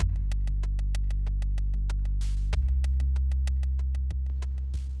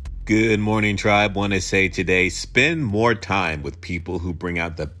Good morning, tribe. Want to say today, spend more time with people who bring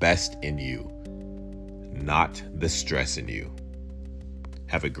out the best in you, not the stress in you.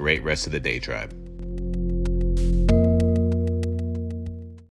 Have a great rest of the day, tribe.